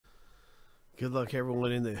Good luck,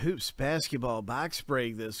 everyone, in the Hoops basketball box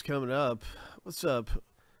break that's coming up. What's up,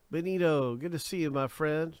 Benito? Good to see you, my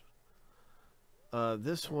friend.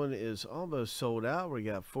 This one is almost sold out. We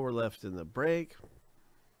got 4 left in the break.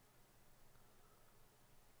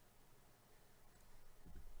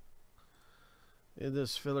 In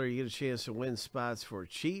this filler, you get a chance to win spots for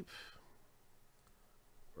cheap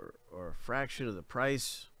or a fraction of the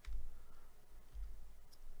price.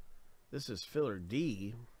 This is filler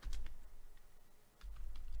D.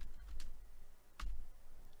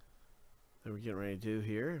 That we're getting ready to do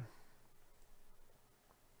here.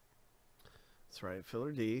 That's right,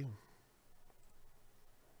 filler D.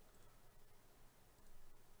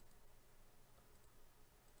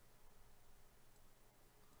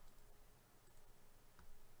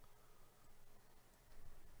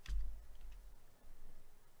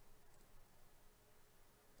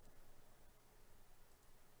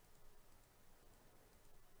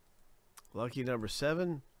 Lucky number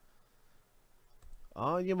 7.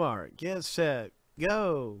 On your mark, get set,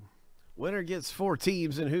 go. Winner gets 4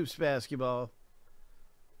 teams in hoops basketball.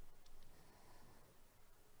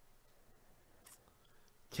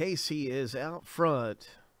 Casey is out front.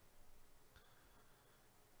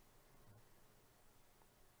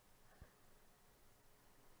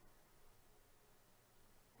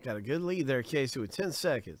 Got a good lead there, Casey, with 10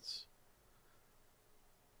 seconds.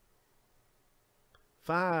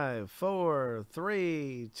 5, 4,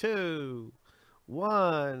 3, 2,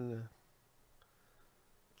 1.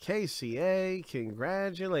 KCA,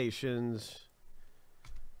 congratulations.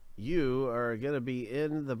 You are going to be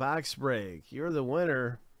in the box break. You're the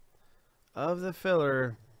winner of the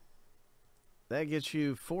filler. That gets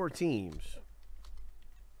you 4 teams.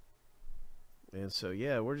 And so,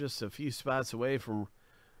 yeah, we're just a few spots away from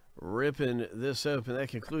ripping this open. That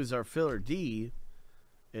concludes our filler D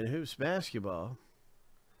in hoops basketball.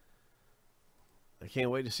 I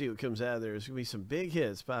can't wait to see what comes out of there. There's going to be some big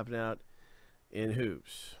hits popping out in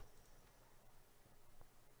hoops.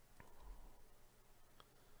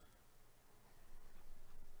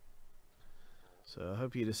 So I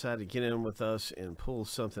hope you decide to get in with us and pull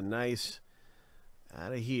something nice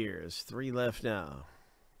out of here. There's 3 left now.